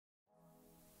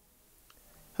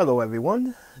Hello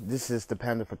everyone, this is the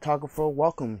Panda Photographer.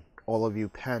 Welcome all of you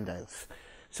pandas.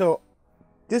 So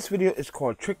this video is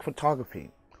called Trick Photography.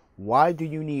 Why do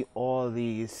you need all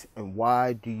these and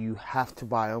why do you have to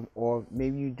buy them, or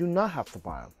maybe you do not have to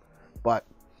buy them? But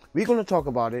we're going to talk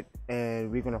about it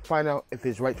and we're going to find out if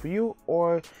it's right for you,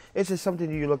 or is it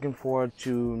something you're looking for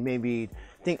to maybe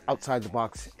think outside the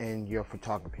box in your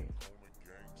photography.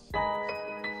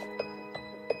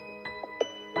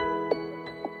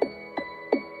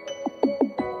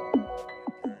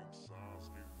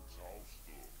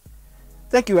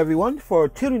 Thank you everyone for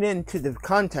tuning in to the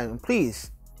content. And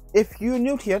please, if you're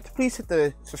new here, please hit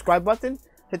the subscribe button,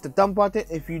 hit the thumb button.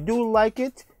 If you do like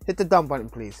it, hit the thumb button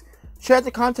please. Share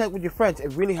the content with your friends,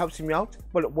 it really helps me out.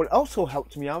 But what also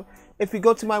helps me out, if you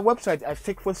go to my website at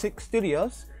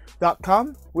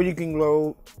 646studios.com, where you can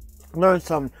learn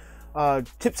some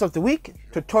tips of the week,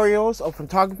 tutorials of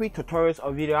photography, tutorials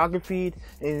of videography,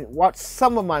 and watch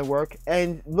some of my work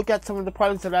and look at some of the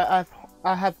products that I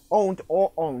have owned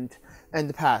in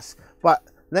the past. But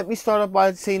let me start off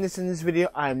by saying this in this video: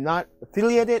 I am not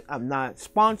affiliated, I'm not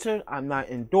sponsored, I'm not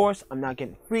endorsed, I'm not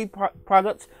getting free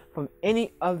products from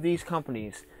any of these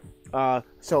companies.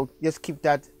 So just keep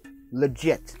that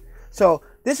legit. So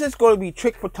this is going to be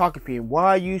trick photography, and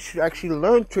why you should actually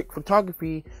learn trick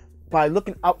photography by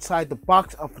looking outside the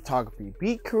box of photography.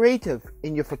 Be creative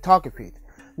in your photography.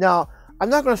 Now, I'm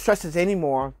not going to stress this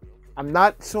anymore. I'm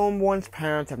not someone's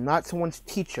parent, I'm not someone's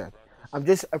teacher. I'm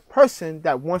just a person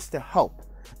that wants to help.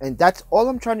 And that's all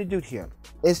I'm trying to do here,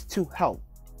 is to help.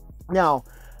 Now,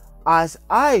 as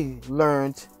I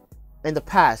learned in the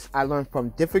past, I learned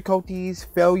from difficulties,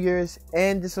 failures,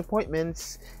 and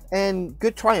disappointments, and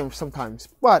good triumphs sometimes.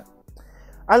 But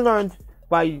I learned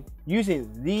by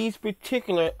using these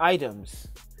particular items,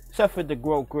 except for the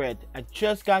Grow Grid. I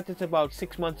just got this about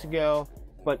 6 months ago,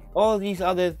 but all these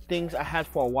other things I had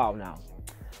for a while now.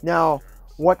 Now,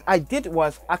 what I did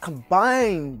was I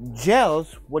combined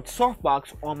gels with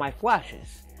Softbox on my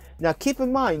flashes. Now keep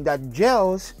in mind that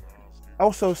gels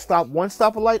also stop one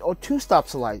stop of light or two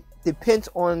stops of light. Depends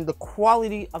on the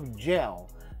quality of gel.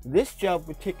 This gel in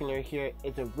particular here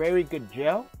is a very good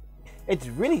gel. It's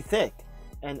really thick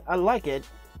and I like it.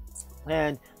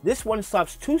 And this one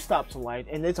stops two stops of light,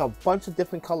 and there's a bunch of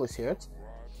different colors here.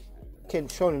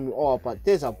 Can't show them all, but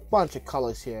there's a bunch of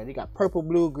colors here. You got purple,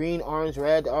 blue, green, orange,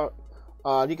 red. You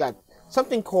got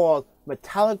something called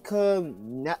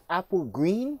Metallica Apple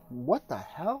Green. What the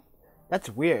hell? That's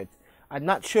weird. I'm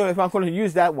not sure if I'm going to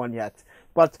use that one yet.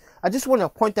 But I just want to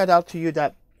point that out to you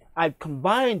that I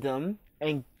combined them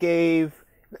and gave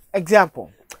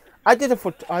example. I did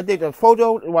a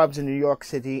photo while I was in New York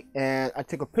City, and I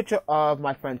took a picture of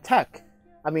my friend Kenta.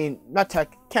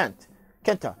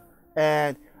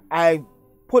 And I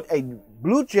put a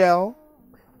blue gel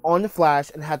on the flash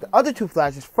and had the other two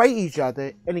flashes fight each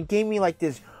other, and it gave me like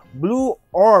this blue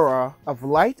aura of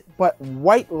light, but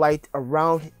white light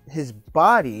around his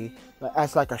body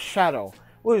as like a shadow.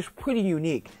 It was pretty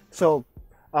unique. So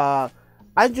I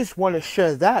just want to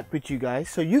share that with you guys,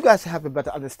 so you guys have a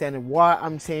better understanding why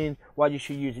I'm saying why you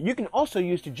should use it. You can also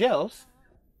use the gels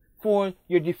for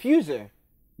your diffuser.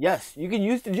 Yes, you can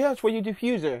use the gels for your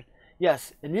diffuser.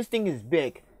 Yes, and this thing is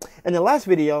big. In the last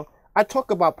video, I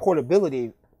talked about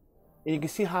portability, and you can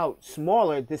see how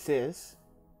smaller this is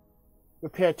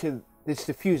compared to this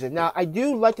diffuser. Now, I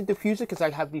do like the diffuser because I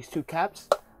have these two caps.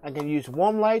 I can use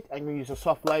warm light, I can use a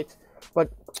soft light,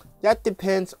 but that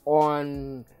depends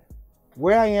on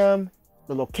where I am,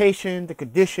 the location, the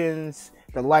conditions,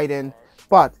 the lighting.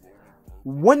 But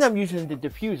when I'm using the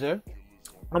diffuser,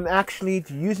 I'm actually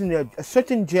using a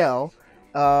certain gel,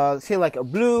 say like a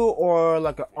blue or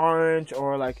like an orange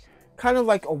or like kind of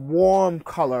like a warm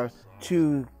color,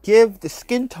 to give the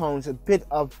skin tones a bit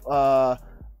of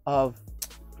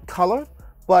color,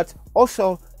 but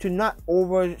also to not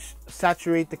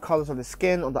oversaturate the colors of the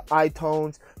skin or the eye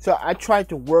tones. So I try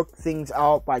to work things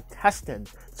out by testing.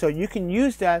 So you can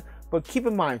use that, but keep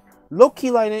in mind, low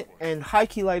key lighting and high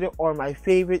key lighting are my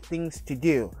favorite things to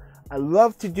do. I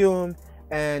love to do them,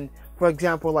 and for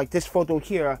example, like this photo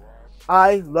here,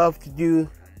 I love to do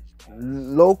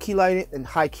low key lighting and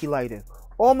high key lighting.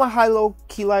 All my low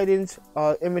key lighting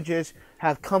images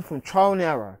have come from trial and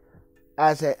error.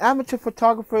 As an amateur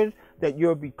photographer that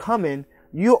you're becoming,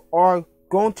 you are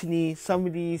going to need some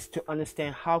of these to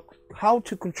understand how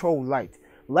to control light.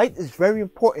 Light is very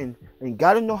important, and you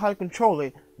gotta know how to control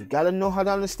it. You gotta know how to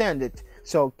understand it.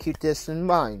 So keep this in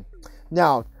mind.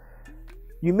 Now,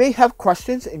 you may have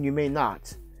questions and you may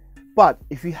not. But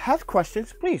if you have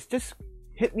questions, please just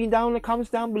hit me down in the comments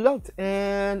down below,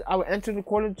 and I will answer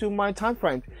according to my time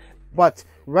frame. But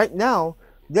right now,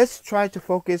 let's try to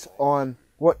focus on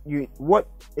what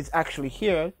is actually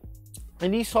here.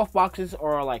 And these soft boxes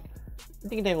are like, I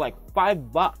think they're like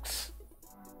 $5,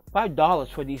 $5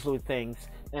 for these little things,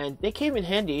 and they came in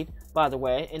handy, by the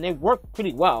way, and they work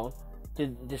pretty well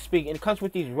to speak. And it comes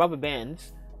with these rubber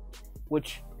bands,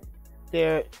 which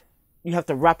you have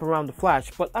to wrap around the flash.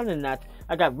 But other than that,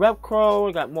 I got Velcro,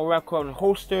 I got more Velcro and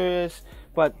holsters.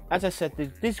 But as I said,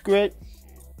 this grid,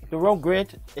 the Rode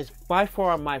Grid, is by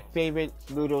far my favorite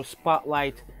little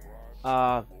spotlight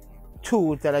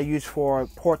tool that I use for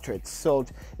portraits. So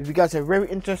if you guys are very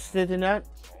interested in that,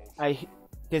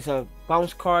 there's a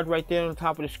bounce card right there on the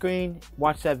top of the screen.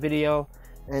 Watch that video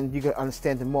and you can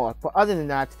understand it more. But other than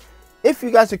that, if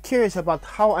you guys are curious about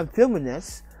how I'm filming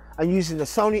this, I'm using the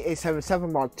Sony a7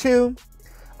 IV Mark II.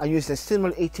 I'm using the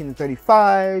Cinema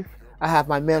 18-35. I have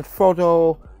my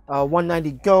Manfrotto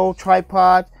 190 Go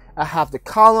tripod. I have the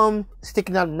column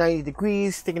sticking out 90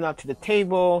 degrees, sticking out to the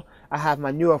table. I have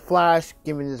my newer flash,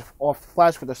 giving this off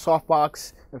flash with a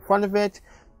softbox in front of it.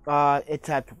 It's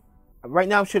at, right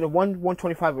now I'm shooting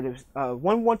 125 with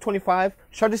 125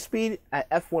 shutter speed at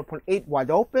f1.8 wide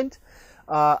open.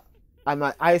 I'm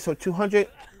at ISO 200.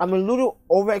 I'm a little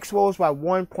overexposed by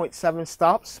 1.7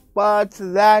 stops, but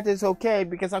that is okay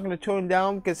because I'm going to tone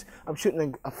down because I'm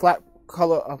shooting a flat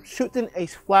color. I'm shooting a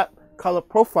flat color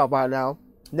profile by now.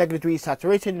 -3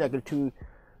 saturation,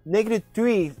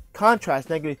 -3 contrast,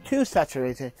 -2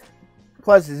 saturation,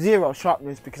 plus 0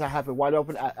 sharpness because I have it wide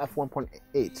open at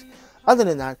f1.8. Other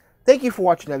than that, thank you for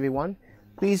watching, everyone.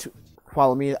 Please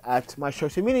follow me at my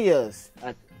social medias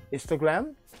at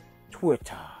Instagram,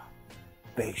 Twitter,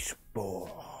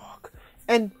 Facebook,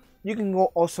 and you can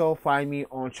also find me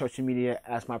on social media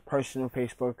as my personal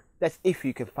Facebook. That's if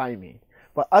you can find me.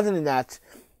 But other than that,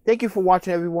 thank you for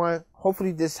watching, everyone.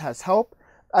 Hopefully this has helped.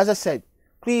 As I said,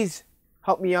 please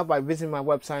help me out by visiting my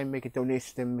website and make a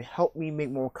donation to help me make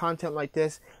more content like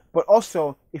this. But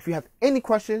also, if you have any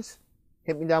questions,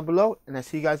 hit me down below, and I'll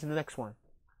see you guys in the next one.